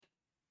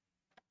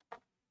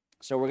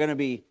So we're going to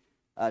be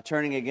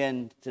turning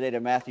again today to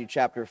Matthew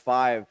chapter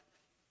 5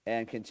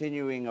 and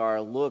continuing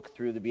our look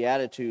through the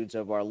Beatitudes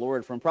of our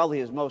Lord from probably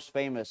his most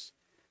famous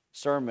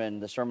sermon,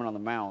 the Sermon on the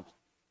Mount.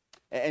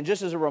 And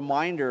just as a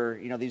reminder,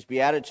 these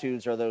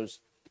Beatitudes are those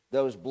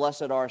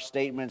blessed are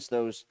statements,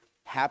 those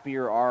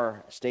happier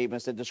are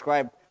statements that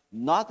describe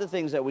not the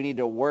things that we need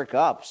to work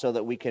up so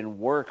that we can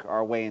work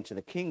our way into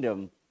the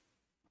kingdom,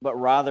 but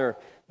rather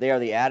they are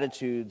the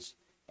attitudes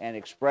and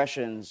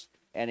expressions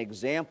and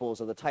examples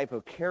of the type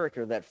of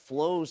character that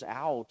flows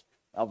out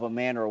of a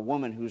man or a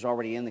woman who's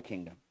already in the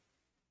kingdom.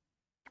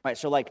 Right,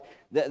 so like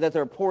that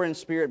they're poor in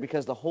spirit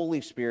because the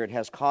Holy Spirit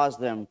has caused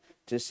them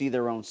to see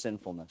their own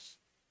sinfulness.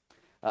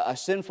 A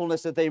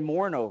sinfulness that they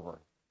mourn over,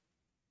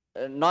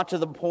 not to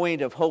the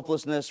point of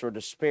hopelessness or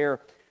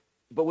despair,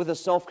 but with a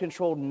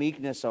self-controlled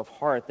meekness of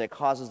heart that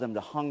causes them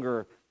to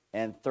hunger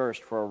and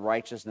thirst for a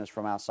righteousness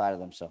from outside of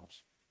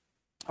themselves.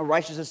 A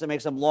righteousness that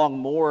makes them long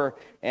more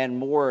and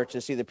more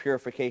to see the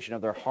purification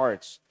of their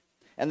hearts,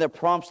 and that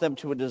prompts them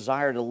to a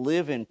desire to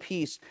live in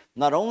peace,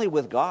 not only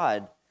with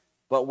God,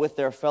 but with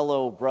their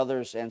fellow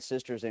brothers and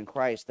sisters in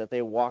Christ that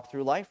they walk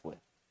through life with.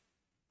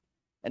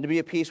 And to be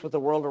at peace with the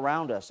world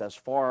around us as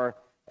far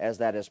as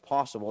that is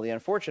possible. The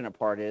unfortunate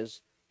part is,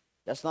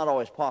 that's not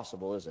always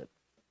possible, is it?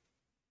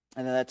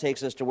 And then that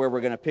takes us to where we're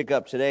going to pick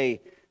up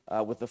today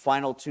with the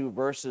final two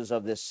verses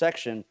of this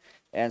section.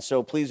 And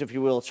so please, if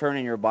you will, turn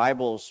in your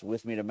Bibles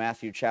with me to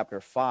Matthew chapter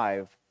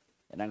 5,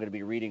 and I'm going to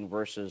be reading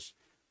verses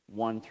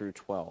 1 through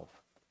 12.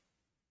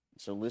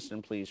 So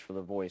listen, please, for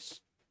the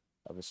voice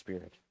of the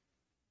Spirit.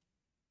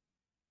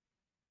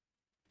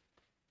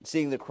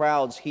 Seeing the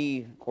crowds,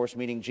 he, of course,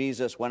 meaning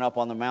Jesus, went up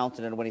on the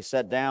mountain, and when he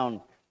sat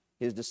down,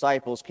 his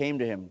disciples came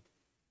to him.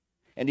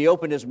 And he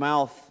opened his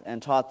mouth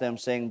and taught them,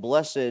 saying,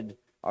 "Blessed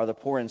are the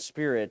poor in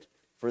spirit,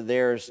 for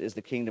theirs is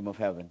the kingdom of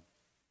heaven.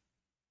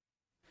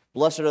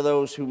 Blessed are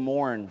those who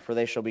mourn, for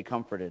they shall be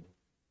comforted.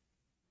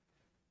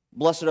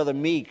 Blessed are the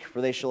meek,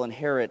 for they shall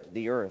inherit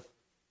the earth.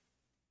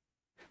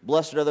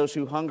 Blessed are those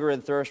who hunger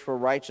and thirst for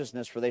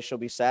righteousness, for they shall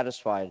be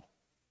satisfied.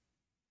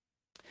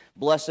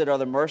 Blessed are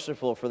the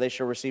merciful, for they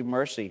shall receive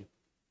mercy.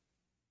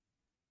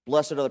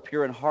 Blessed are the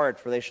pure in heart,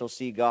 for they shall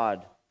see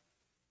God.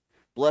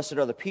 Blessed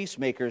are the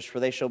peacemakers, for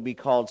they shall be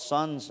called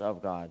sons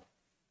of God.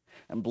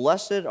 And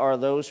blessed are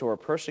those who are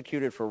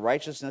persecuted for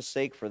righteousness'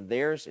 sake, for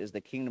theirs is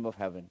the kingdom of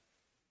heaven.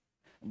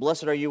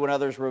 Blessed are you when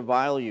others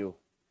revile you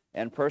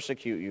and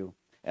persecute you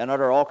and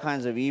utter all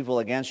kinds of evil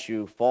against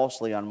you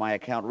falsely on my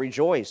account.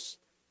 Rejoice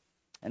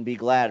and be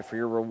glad, for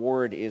your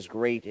reward is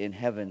great in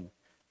heaven,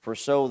 for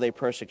so they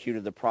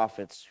persecuted the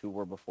prophets who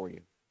were before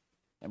you."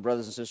 And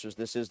brothers and sisters,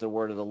 this is the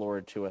word of the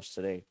Lord to us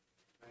today.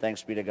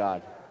 Thanks be to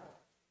God.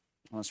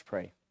 Let's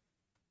pray.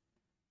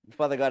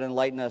 Father God,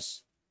 enlighten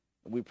us.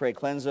 We pray,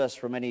 cleanse us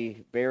from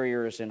any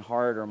barriers in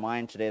heart or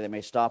mind today that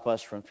may stop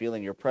us from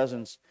feeling your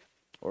presence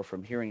or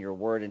from hearing your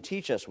word. And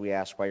teach us, we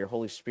ask, by your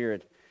Holy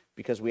Spirit,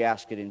 because we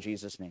ask it in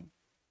Jesus' name.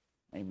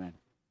 Amen.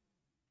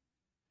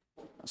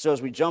 So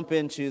as we jump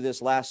into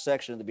this last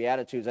section of the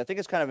Beatitudes, I think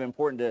it's kind of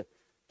important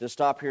to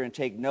stop here and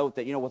take note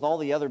that, with all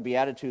the other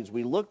Beatitudes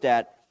we looked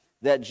at,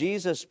 that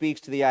Jesus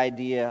speaks to the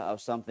idea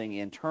of something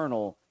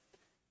internal,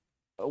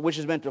 which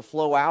is meant to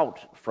flow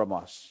out from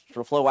us,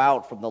 to flow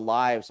out from the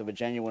lives of a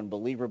genuine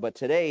believer. But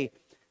today,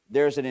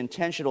 there's an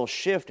intentional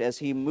shift as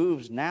he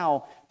moves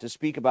now to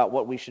speak about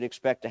what we should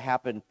expect to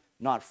happen,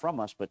 not from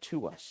us, but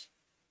to us,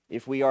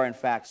 if we are in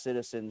fact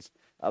citizens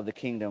of the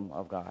kingdom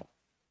of God.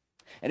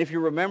 And if you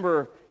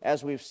remember,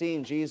 as we've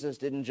seen, Jesus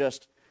didn't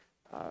just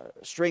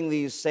string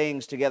these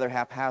sayings together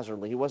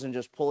haphazardly. He wasn't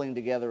just pulling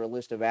together a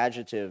list of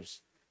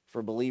adjectives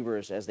for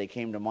believers as they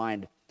came to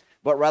mind,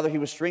 but rather he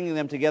was stringing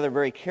them together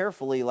very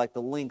carefully like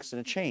the links in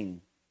a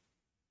chain.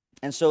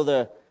 And so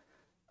the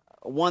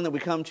one that we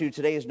come to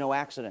today is no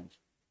accident,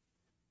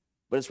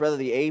 but it's rather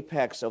the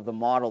apex of the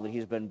model that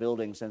he's been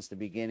building since the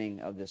beginning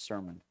of this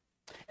sermon.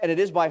 And it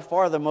is by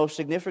far the most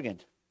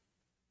significant.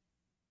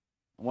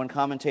 One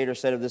commentator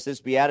said of this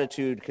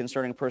beatitude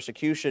concerning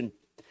persecution,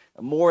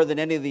 more than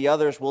any of the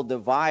others, will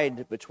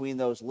divide between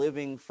those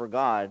living for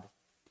God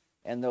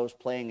and those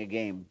playing a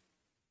game.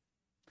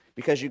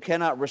 Because you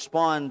cannot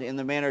respond in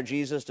the manner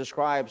Jesus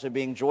describes of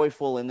being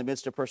joyful in the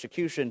midst of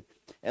persecution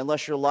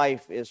unless your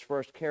life is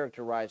first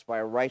characterized by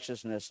a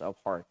righteousness of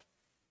heart.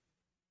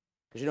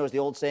 Because as the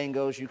old saying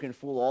goes, you can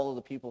fool all of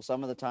the people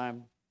some of the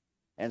time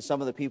and some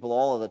of the people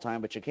all of the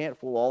time, but you can't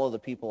fool all of the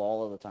people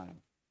all of the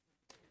time.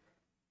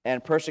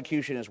 And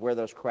persecution is where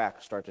those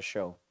cracks start to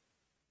show.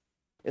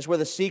 It's where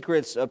the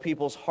secrets of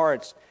people's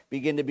hearts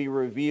begin to be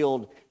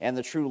revealed and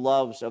the true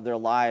loves of their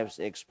lives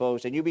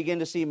exposed. And you begin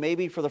to see,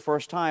 maybe for the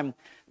first time,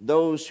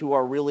 those who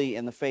are really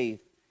in the faith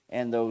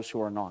and those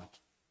who are not.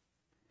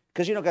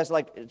 Because, guys,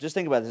 just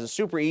think about this. It's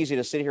super easy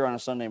to sit here on a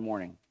Sunday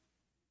morning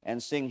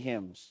and sing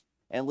hymns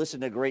and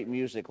listen to great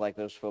music like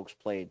those folks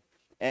played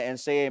and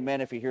say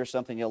amen if you hear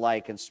something you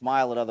like and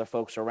smile at other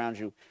folks around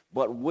you.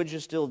 But would you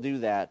still do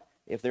that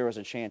if there was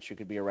a chance you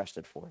could be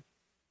arrested for it?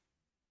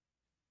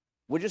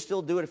 Would you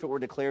still do it if it were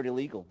declared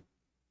illegal?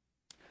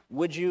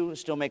 would you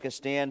still make a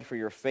stand for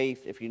your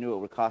faith if you knew it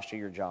would cost you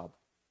your job?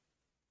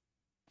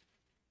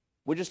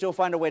 Would you still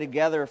find a way to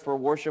gather for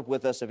worship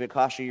with us if it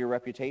cost you your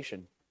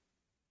reputation?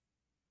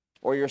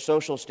 Or your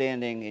social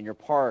standing in your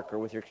park or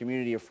with your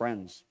community of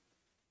friends?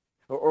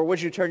 Or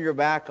would you turn your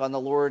back on the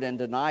Lord and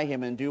deny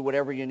Him and do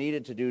whatever you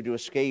needed to do to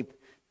escape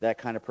that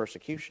kind of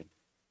persecution?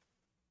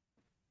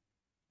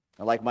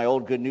 Like my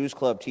old Good News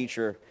Club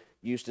teacher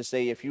used to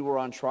say, if you were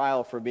on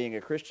trial for being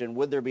a Christian,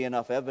 would there be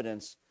enough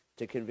evidence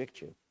to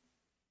convict you?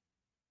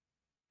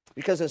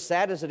 Because as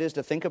sad as it is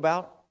to think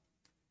about,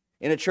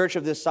 in a church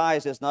of this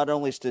size, it's not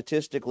only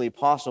statistically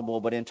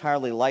possible, but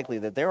entirely likely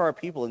that there are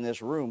people in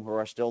this room who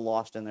are still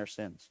lost in their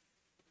sins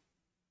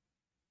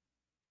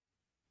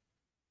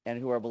and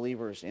who are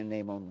believers in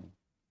name only.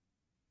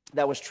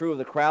 That was true of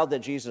the crowd that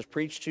Jesus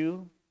preached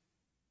to,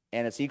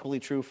 and it's equally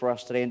true for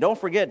us today. And don't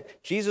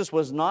forget, Jesus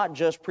was not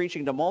just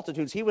preaching to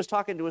multitudes. He was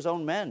talking to his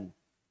own men.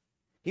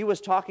 He was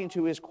talking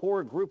to his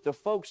core group, the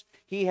folks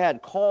he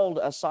had called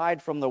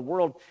aside from the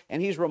world,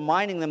 and he's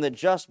reminding them that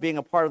just being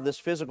a part of this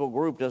physical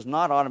group does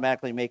not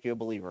automatically make you a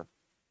believer.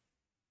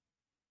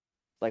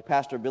 Like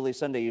Pastor Billy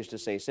Sunday used to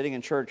say, sitting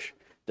in church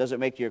doesn't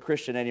make you a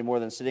Christian any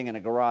more than sitting in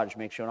a garage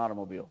makes you an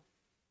automobile.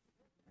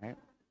 Right?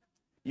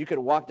 You could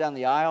walk down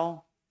the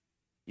aisle,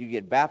 you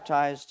get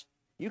baptized,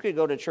 you could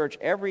go to church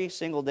every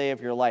single day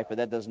of your life, but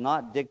that does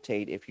not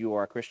dictate if you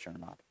are a Christian or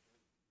not.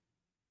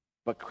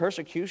 But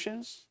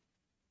persecutions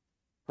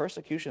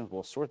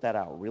will sort that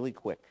out really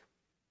quick.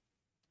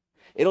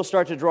 It'll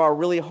start to draw a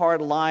really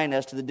hard line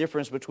as to the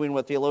difference between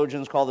what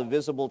theologians call the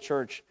visible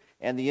church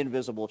and the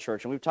invisible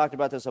church. And we've talked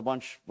about this a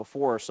bunch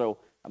before, so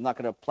I'm not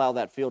going to plow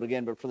that field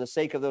again, but for the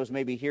sake of those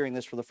maybe hearing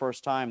this for the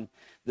first time,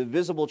 the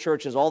visible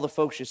church is all the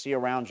folks you see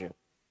around you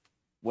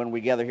when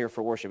we gather here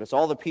for worship. It's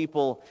all the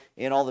people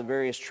in all the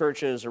various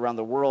churches around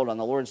the world on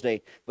the Lord's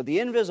Day. But the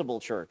invisible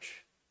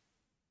church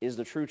is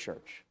the true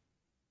church.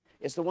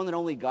 It's the one that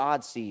only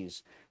God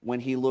sees when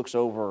He looks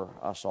over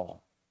us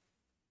all.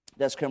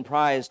 That's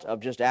comprised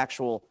of just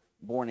actual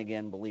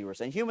born-again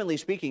believers. And humanly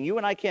speaking, you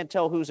and I can't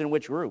tell who's in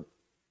which group,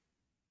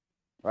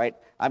 right?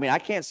 I mean, I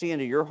can't see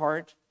into your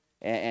heart,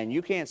 and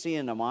you can't see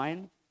into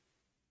mine,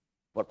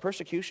 but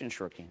persecution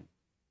sure can.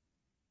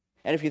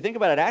 And if you think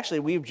about it, actually,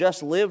 we've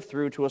just lived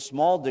through, to a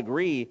small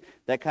degree,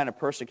 that kind of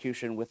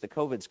persecution with the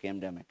COVID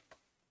scamdemic.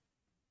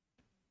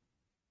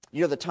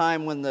 You know, the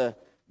time when the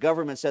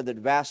government said that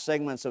vast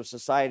segments of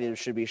society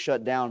should be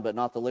shut down, but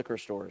not the liquor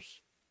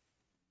stores,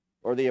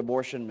 or the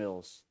abortion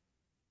mills,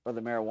 or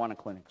the marijuana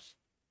clinics.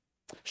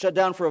 Shut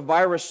down for a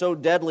virus so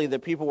deadly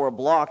that people were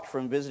blocked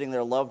from visiting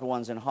their loved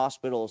ones in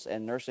hospitals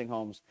and nursing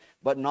homes,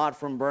 but not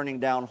from burning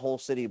down whole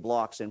city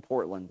blocks in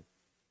Portland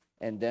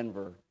and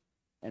Denver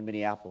and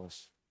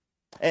Minneapolis.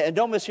 And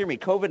don't mishear me,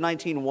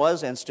 COVID-19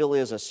 was and still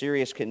is a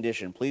serious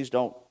condition. Please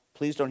don't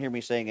hear me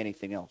saying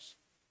anything else.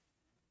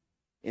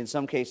 In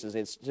some cases,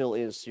 it still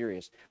is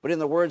serious. But in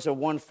the words of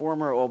one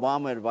former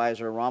Obama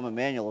advisor, Rahm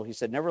Emanuel, he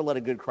said, never let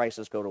a good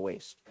crisis go to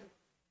waste.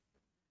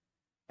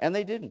 And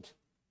they didn't.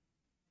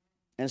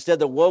 Instead,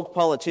 the woke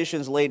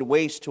politicians laid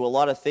waste to a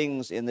lot of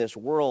things in this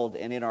world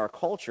and in our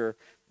culture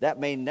that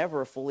may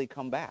never fully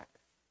come back.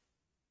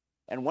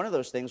 And one of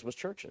those things was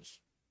churches.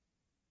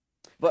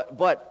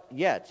 But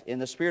yet, in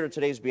the spirit of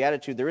today's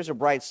Beatitude, there is a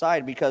bright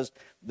side, because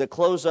the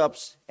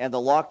close-ups and the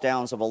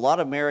lockdowns of a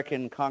lot of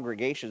American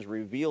congregations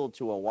revealed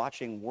to a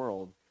watching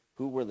world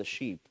who were the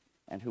sheep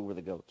and who were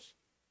the goats.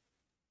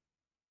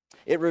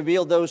 It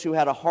revealed those who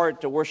had a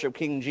heart to worship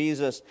King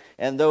Jesus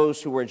and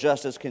those who were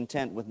just as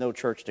content with no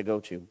church to go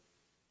to.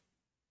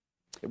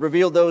 It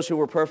revealed those who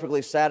were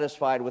perfectly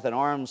satisfied with an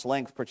arm's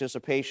length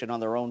participation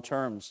on their own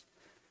terms,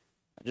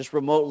 just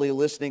remotely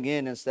listening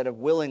in instead of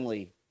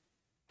willingly,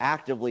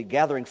 actively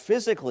gathering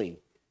physically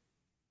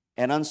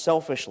and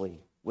unselfishly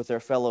with their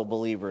fellow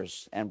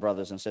believers and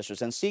brothers and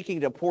sisters, and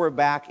seeking to pour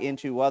back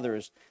into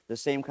others the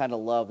same kind of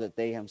love that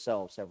they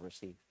themselves have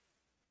received.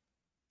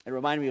 It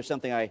reminded me of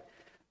something I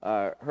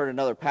heard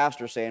another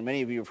pastor say, and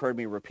many of you have heard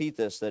me repeat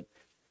this, that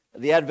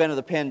the advent of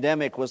the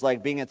pandemic was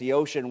like being at the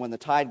ocean when the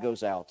tide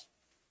goes out,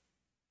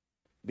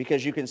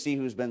 because you can see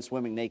who's been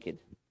swimming naked,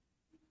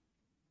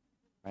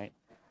 right?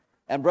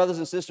 And brothers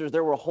and sisters,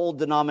 there were whole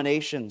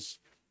denominations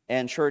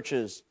and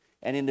churches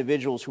and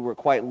individuals who were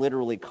quite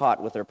literally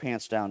caught with their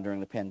pants down during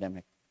the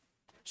pandemic.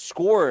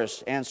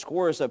 Scores and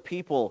scores of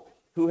people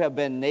who have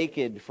been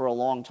naked for a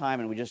long time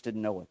and we just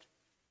didn't know it.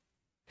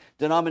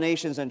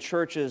 Denominations and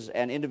churches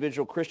and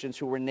individual Christians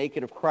who were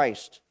naked of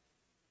Christ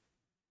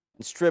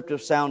and stripped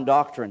of sound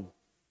doctrine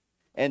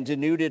and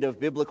denuded of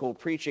biblical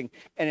preaching.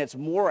 And it's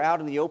more out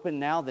in the open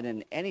now than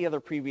in any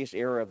other previous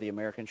era of the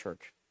American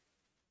church.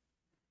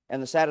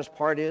 And the saddest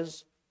part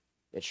is,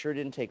 it sure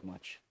didn't take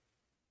much,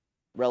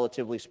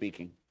 relatively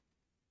speaking.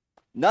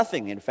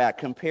 Nothing, in fact,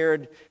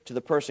 compared to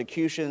the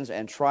persecutions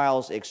and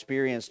trials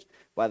experienced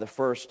by the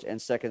first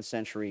and second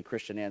century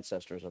Christian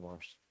ancestors of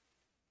ours.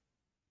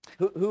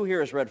 Who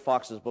here has read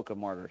Fox's Book of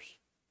Martyrs?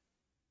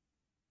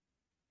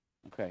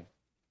 Okay.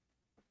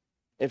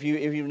 If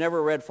you've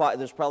never read Fox,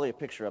 there's probably a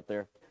picture up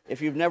there.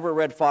 if you've never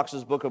read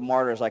Fox's Book of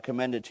Martyrs, I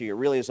commend it to you. It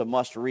really is a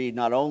must-read,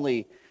 not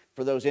only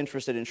for those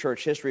interested in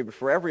church history, but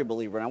for every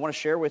believer. And I want to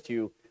share with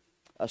you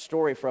a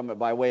story from it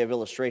by way of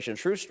illustration, a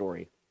true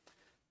story,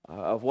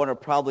 of one of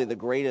probably the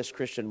greatest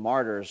Christian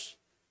martyrs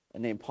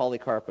named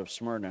Polycarp of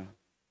Smyrna. And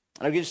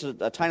I'll give you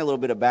just a tiny little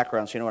bit of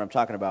background so you know what I'm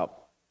talking about.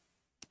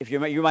 If you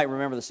might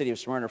remember the city of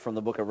Smyrna from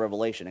the book of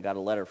Revelation. It got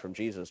a letter from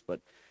Jesus. But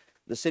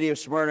the city of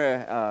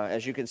Smyrna,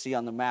 as you can see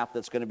on the map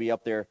that's going to be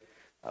up there,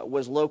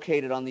 was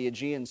located on the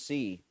Aegean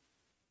Sea.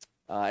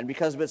 And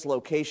because of its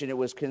location, it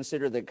was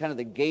considered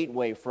the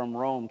gateway from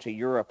Rome to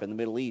Europe and the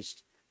Middle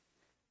East.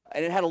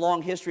 And it had a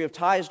long history of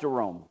ties to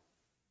Rome,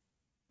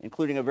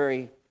 including a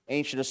very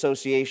ancient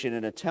association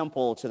and a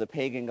temple to the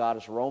pagan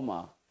goddess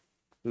Roma,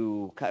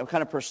 who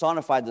kind of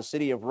personified the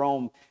city of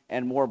Rome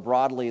and more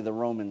broadly the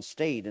Roman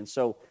state. And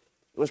so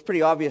it was a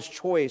pretty obvious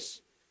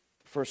choice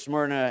for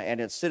Smyrna and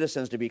its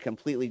citizens to be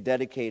completely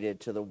dedicated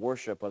to the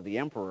worship of the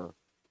emperor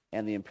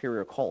and the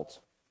imperial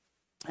cult.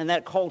 And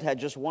that cult had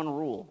just one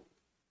rule.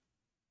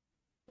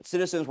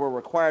 Citizens were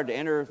required to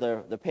enter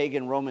the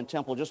pagan Roman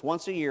temple just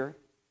once a year,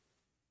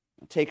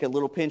 take a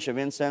little pinch of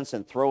incense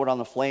and throw it on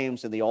the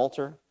flames in the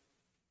altar,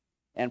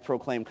 and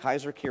proclaim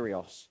Kaiser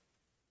Kyrios,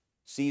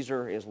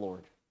 Caesar is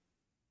Lord.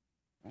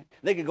 Right?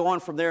 They could go on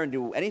from there and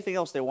do anything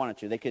else they wanted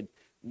to. They could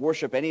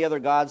worship any other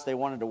gods they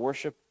wanted to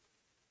worship,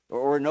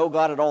 or no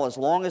God at all, as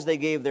long as they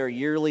gave their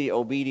yearly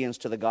obedience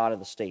to the God of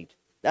the state.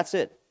 That's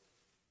it.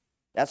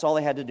 That's all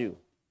they had to do.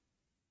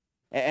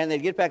 And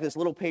they'd get back this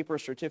little paper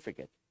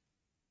certificate.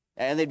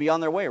 And they'd be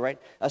on their way, right?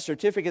 A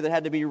certificate that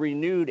had to be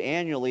renewed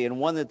annually, and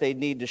one that they'd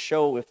need to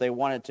show if they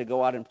wanted to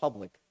go out in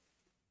public,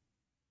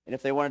 and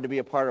if they wanted to be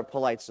a part of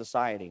polite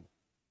society,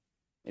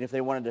 and if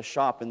they wanted to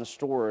shop in the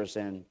stores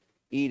and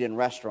eat in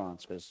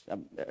restaurants, because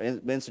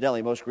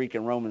incidentally, most Greek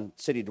and Roman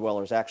city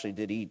dwellers actually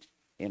did eat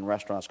in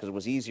restaurants because it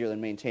was easier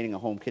than maintaining a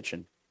home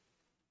kitchen.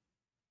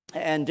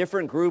 And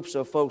different groups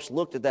of folks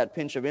looked at that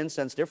pinch of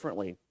incense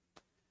differently.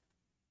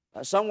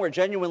 Some were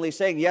genuinely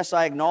saying, yes,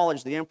 I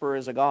acknowledge the emperor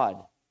is a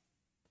god.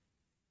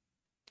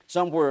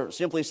 Some were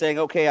simply saying,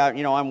 okay,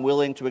 I'm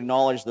willing to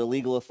acknowledge the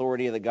legal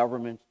authority of the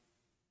government.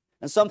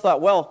 And some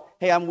thought, well,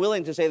 hey, I'm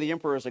willing to say the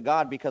emperor is a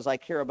god because I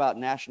care about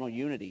national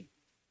unity.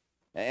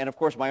 And, of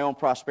course, my own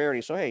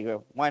prosperity. So, hey,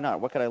 why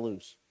not? What could I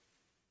lose?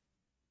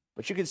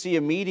 But you can see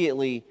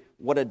immediately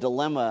what a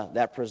dilemma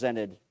that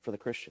presented for the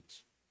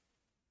Christians.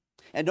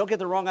 And don't get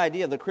the wrong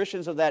idea. The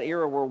Christians of that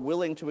era were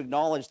willing to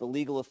acknowledge the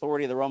legal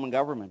authority of the Roman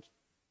government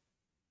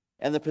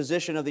and the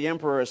position of the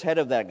emperor as head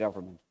of that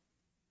government.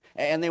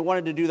 And they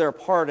wanted to do their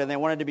part, and they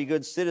wanted to be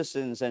good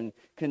citizens and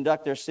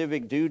conduct their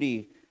civic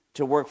duty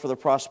to work for the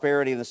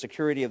prosperity and the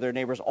security of their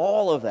neighbors,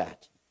 all of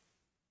that.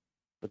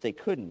 But they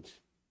couldn't,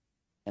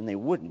 and they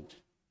wouldn't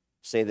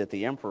say that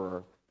the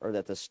emperor or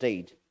that the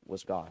state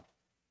was God,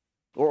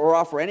 or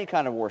offer any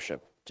kind of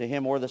worship to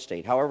him or the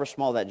state, however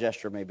small that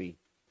gesture may be.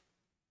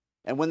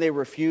 And when they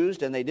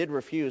refused, and they did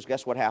refuse,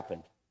 guess what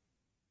happened?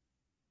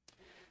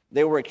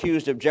 They were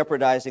accused of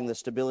jeopardizing the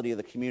stability of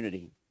the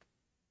community.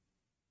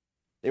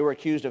 They were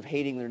accused of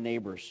hating their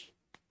neighbors.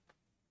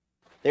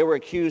 They were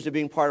accused of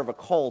being part of a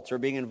cult or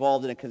being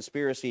involved in a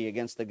conspiracy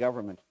against the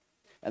government.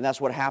 And that's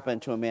what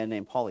happened to a man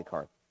named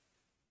Polycarp.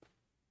 It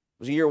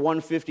was the year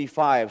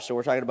 155, so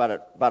we're talking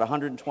about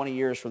 120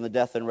 years from the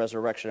death and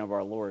resurrection of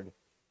our Lord.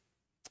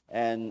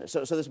 And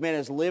so this man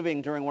is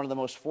living during one of the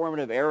most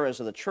formative eras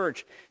of the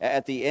church,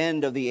 at the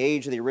end of the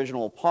age of the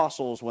original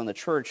apostles, when the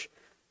church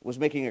was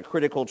making a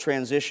critical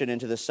transition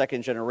into the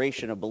second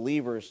generation of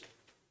believers.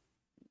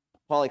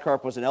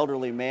 Polycarp was an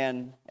elderly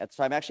man at the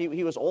time. Actually,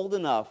 he was old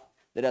enough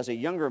that as a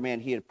younger man,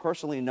 he had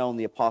personally known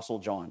the Apostle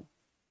John,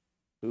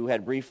 who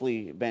had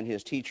briefly been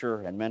his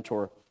teacher and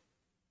mentor.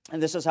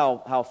 And this is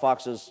how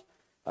Fox's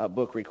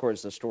book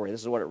records the story.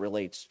 This is what it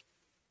relates.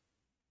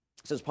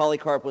 It says,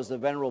 Polycarp was the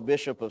venerable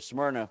bishop of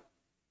Smyrna.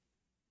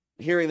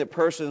 Hearing that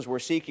persons were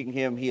seeking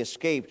him, he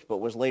escaped, but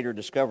was later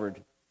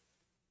discovered.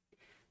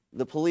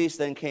 The police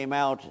then came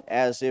out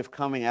as if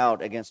coming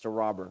out against a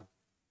robber.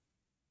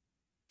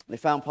 They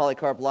found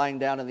Polycarp lying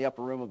down in the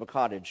upper room of a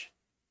cottage.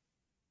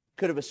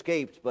 Could have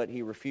escaped, but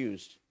he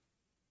refused.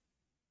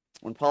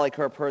 When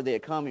Polycarp heard they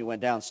had come, he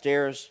went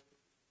downstairs.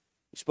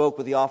 He spoke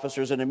with the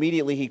officers, and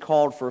immediately he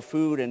called for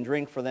food and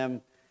drink for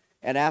them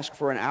and asked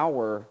for an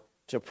hour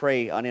to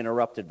pray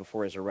uninterrupted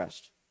before his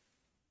arrest.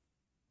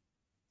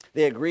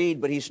 They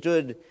agreed, but he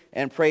stood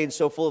and prayed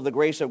so full of the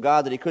grace of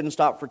God that he couldn't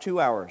stop for 2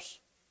 hours.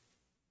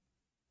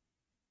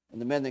 And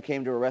the men that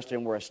came to arrest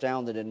him were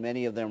astounded, and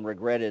many of them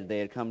regretted they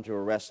had come to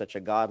arrest such a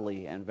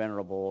godly and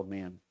venerable old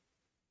man.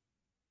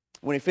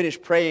 When he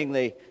finished praying,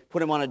 they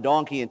put him on a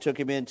donkey and took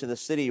him into the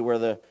city, where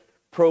the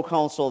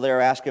proconsul there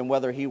asked him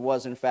whether he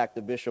was in fact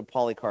the Bishop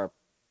Polycarp.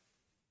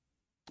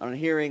 On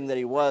hearing that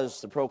he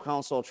was, the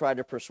proconsul tried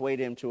to persuade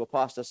him to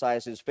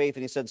apostatize his faith,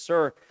 and he said,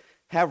 "Sir,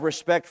 have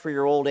respect for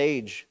your old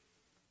age.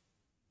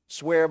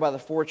 Swear by the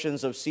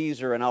fortunes of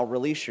Caesar, and I'll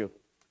release you.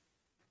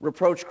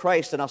 Reproach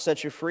Christ, and I'll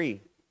set you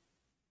free."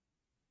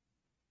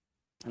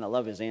 And I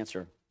love his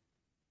answer.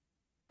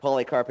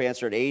 Polycarp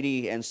answered,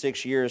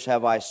 86 years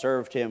have I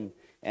served him,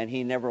 and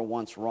he never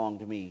once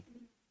wronged me.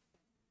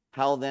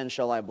 How then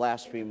shall I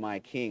blaspheme my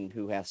king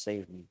who hath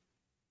saved me?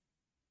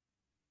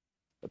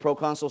 The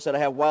proconsul said, I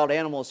have wild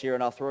animals here,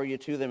 and I'll throw you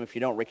to them if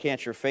you don't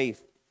recant your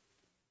faith.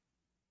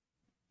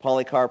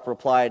 Polycarp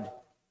replied,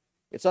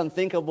 it's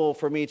unthinkable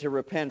for me to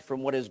repent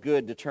from what is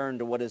good to turn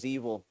to what is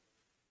evil.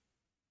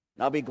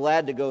 And I'll be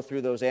glad to go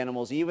through those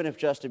animals, even if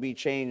just to be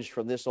changed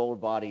from this old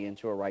body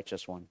into a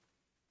righteous one.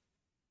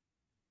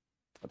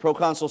 The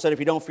proconsul said, if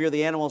you don't fear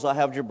the animals, I'll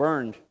have you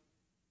burned.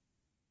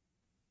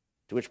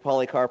 To which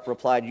Polycarp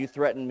replied, you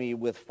threaten me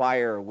with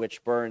fire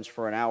which burns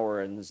for an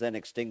hour and is then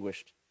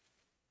extinguished.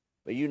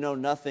 But you know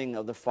nothing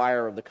of the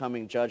fire of the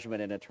coming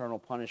judgment and eternal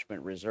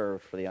punishment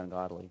reserved for the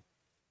ungodly.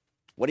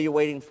 What are you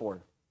waiting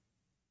for?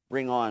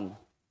 Bring on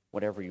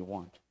whatever you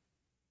want.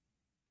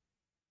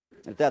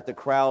 At that, the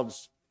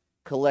crowds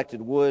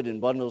collected wood and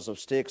bundles of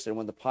sticks, and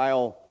when the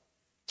pile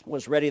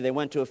was ready, they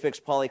went to affix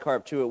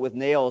Polycarp to it with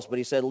nails. But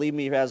he said, leave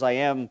me as I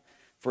am,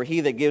 for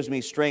he that gives me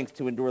strength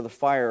to endure the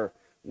fire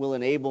will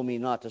enable me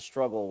not to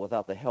struggle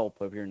without the help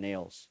of your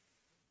nails.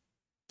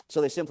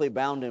 So they simply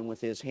bound him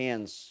with his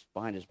hands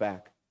behind his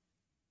back.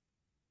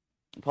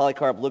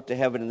 Polycarp looked to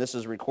heaven, and this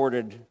is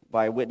recorded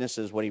by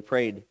witnesses what he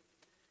prayed.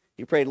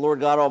 He prayed, Lord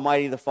God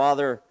Almighty, the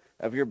Father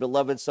of your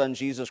beloved Son,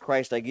 Jesus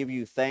Christ, I give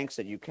you thanks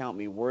that you count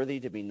me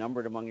worthy to be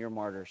numbered among your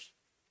martyrs,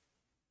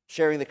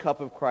 sharing the cup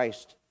of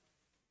Christ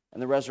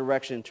and the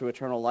resurrection to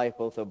eternal life,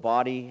 both of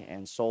body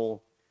and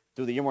soul,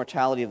 through the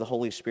immortality of the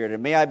Holy Spirit.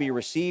 And may I be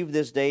received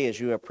this day as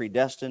you have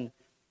predestined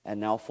and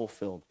now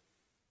fulfilled.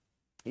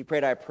 He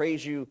prayed, I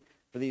praise you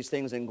for these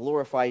things and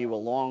glorify you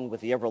along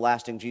with the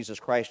everlasting Jesus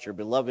Christ, your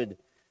beloved.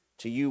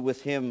 To you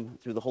with him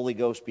through the Holy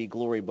Ghost be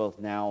glory both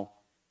now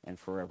and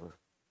forever.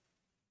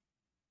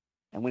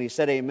 And when he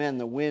said amen,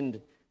 the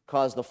wind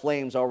caused the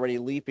flames already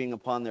leaping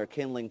upon their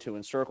kindling to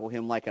encircle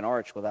him like an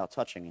arch without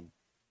touching him.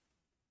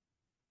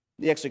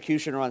 The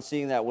executioner, on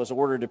seeing that, was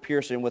ordered to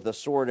pierce him with a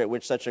sword, at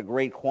which such a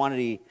great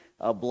quantity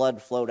of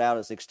blood flowed out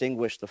as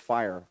extinguished the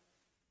fire.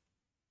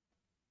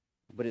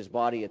 But his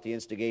body, at the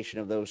instigation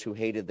of those who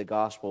hated the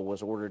gospel,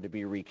 was ordered to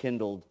be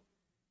rekindled,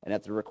 and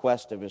at the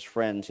request of his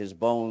friends, his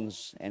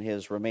bones and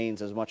his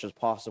remains, as much as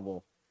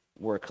possible,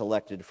 were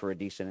collected for a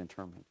decent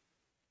interment.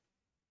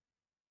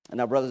 And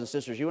now, brothers and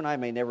sisters, you and I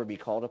may never be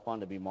called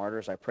upon to be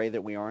martyrs. I pray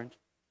that we aren't.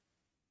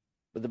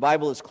 But the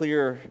Bible is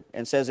clear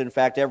and says, in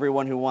fact,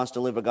 everyone who wants to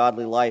live a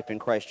godly life in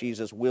Christ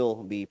Jesus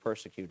will be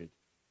persecuted.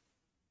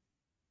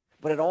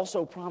 But it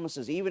also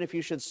promises, even if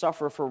you should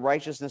suffer for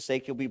righteousness'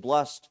 sake, you'll be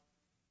blessed.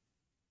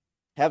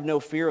 Have no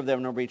fear of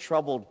them, nor be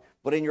troubled,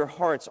 but in your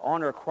hearts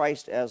honor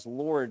Christ as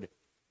Lord.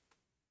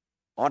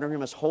 Honor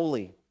him as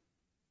holy,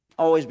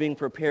 always being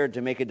prepared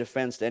to make a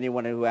defense to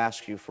anyone who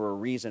asks you for a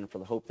reason for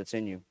the hope that's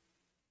in you.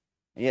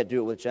 And yet do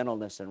it with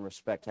gentleness and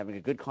respect, having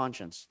a good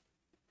conscience,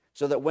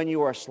 so that when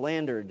you are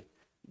slandered,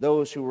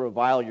 those who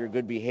revile your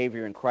good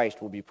behavior in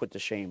Christ will be put to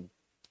shame.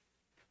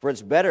 For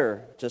it's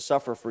better to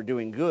suffer for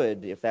doing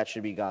good, if that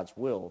should be God's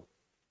will,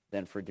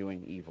 than for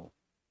doing evil.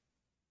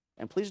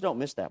 And please don't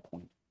miss that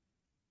point.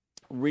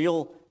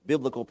 Real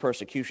biblical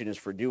persecution is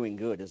for doing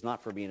good, is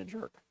not for being a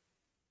jerk.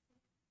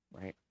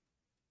 Right?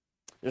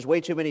 There's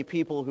way too many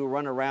people who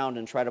run around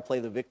and try to play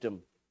the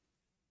victim,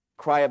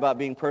 cry about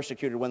being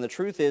persecuted, when the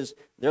truth is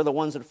they're the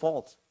ones at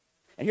fault.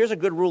 And here's a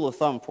good rule of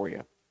thumb for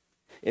you.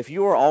 If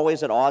you are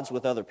always at odds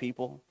with other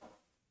people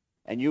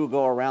and you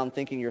go around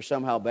thinking you're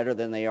somehow better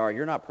than they are,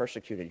 you're not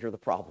persecuted. You're the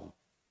problem.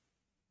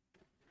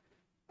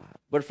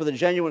 But for the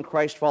genuine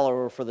Christ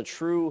follower, for the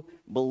true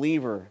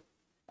believer,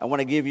 I want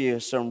to give you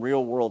some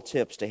real-world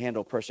tips to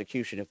handle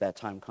persecution if that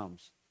time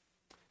comes.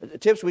 The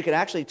tips we can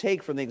actually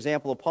take from the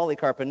example of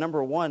Polycarp. And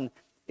number one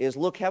is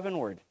look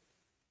heavenward.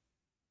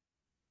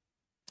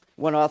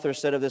 One author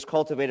said of this,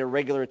 cultivate a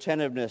regular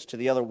attentiveness to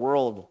the other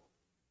world,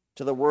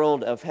 to the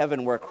world of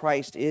heaven where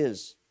Christ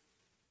is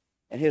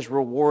and his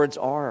rewards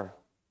are,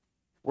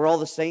 where all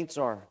the saints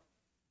are,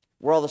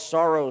 where all the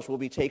sorrows will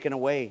be taken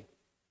away,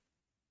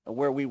 and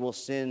where we will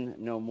sin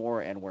no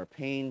more, and where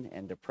pain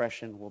and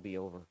depression will be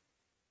over.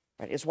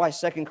 Right? It's why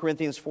 2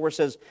 Corinthians 4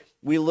 says,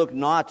 we look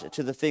not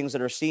to the things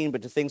that are seen,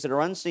 but to things that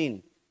are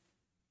unseen.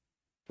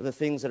 For the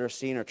things that are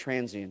seen are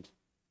transient,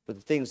 but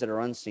the things that are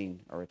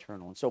unseen are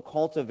eternal. And so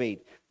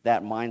cultivate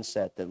that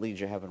mindset that leads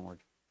you heavenward.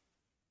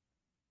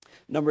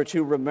 Number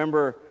two,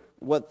 remember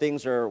what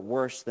things are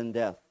worse than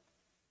death.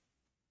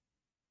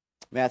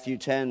 Matthew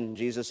 10,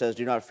 Jesus says,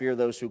 do not fear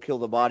those who kill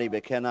the body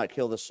but cannot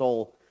kill the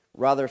soul.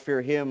 Rather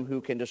fear him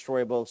who can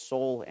destroy both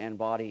soul and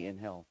body in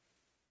hell.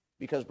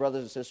 Because,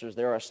 brothers and sisters,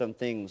 there are some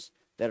things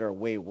that are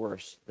way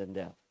worse than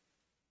death.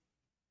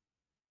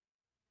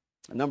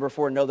 And number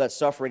four, know that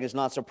suffering is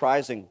not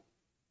surprising.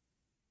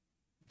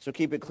 So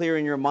keep it clear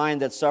in your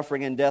mind that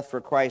suffering and death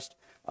for Christ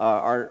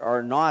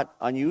are not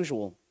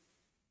unusual.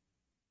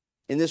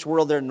 In this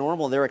world, they're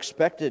normal, they're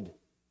expected.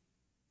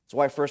 That's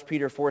why 1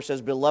 Peter 4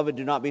 says, beloved,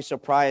 do not be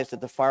surprised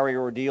at the fiery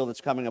ordeal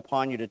that's coming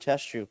upon you to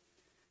test you,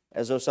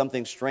 as though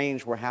something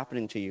strange were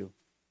happening to you.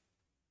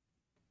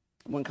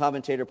 One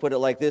commentator put it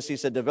like this. He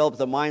said, develop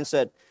the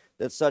mindset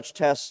that such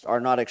tests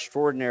are not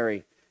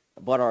extraordinary,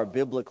 but are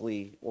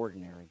biblically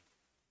ordinary.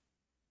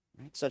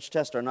 Right? Such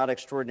tests are not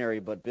extraordinary,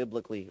 but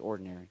biblically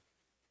ordinary.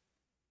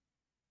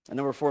 And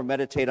number 4,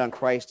 meditate on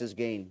Christ as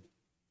gain.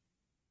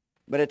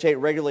 Meditate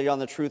regularly on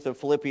the truth of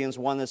Philippians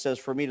 1 that says,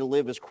 "For me to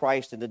live is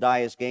Christ and to die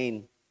is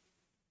gain."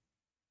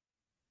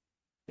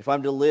 If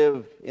I'm to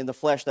live in the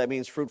flesh, that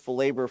means fruitful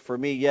labor for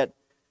me. Yet,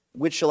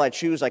 which shall I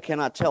choose? I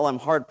cannot tell. I'm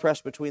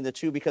hard-pressed between the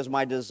two because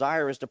my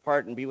desire is to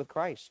depart and be with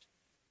Christ.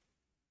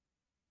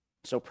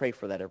 So pray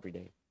for that every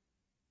day.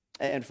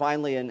 And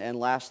finally, and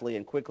lastly,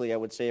 and quickly, I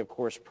would say, of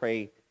course,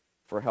 pray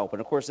for help. And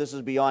of course, this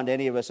is beyond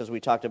any of us, as we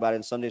talked about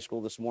in Sunday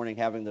school this morning,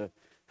 having the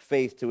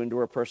faith to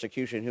endure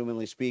persecution,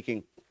 humanly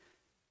speaking.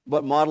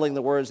 But modeling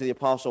the words of the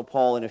Apostle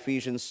Paul in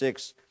Ephesians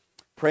 6,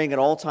 praying at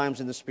all times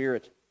in the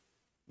Spirit,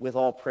 with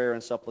all prayer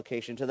and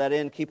supplication. To that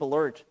end, keep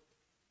alert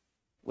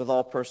with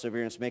all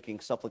perseverance,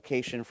 making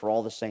supplication for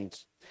all the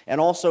saints.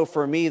 And also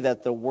for me,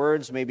 that the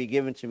words may be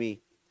given to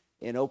me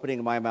in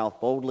opening my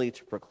mouth boldly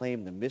to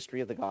proclaim the mystery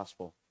of the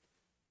gospel,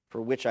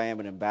 for which I am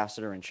an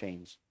ambassador in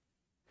chains,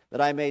 that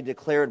I may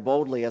declare it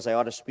boldly as I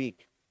ought to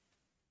speak.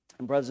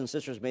 And brothers and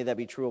sisters, may that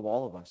be true of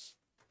all of us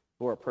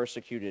who are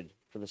persecuted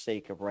for the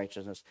sake of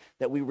righteousness,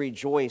 that we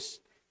rejoice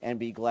and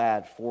be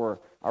glad,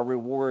 for our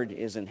reward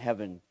is in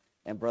heaven.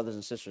 And brothers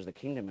and sisters, the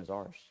kingdom is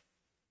ours.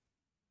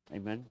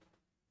 Amen.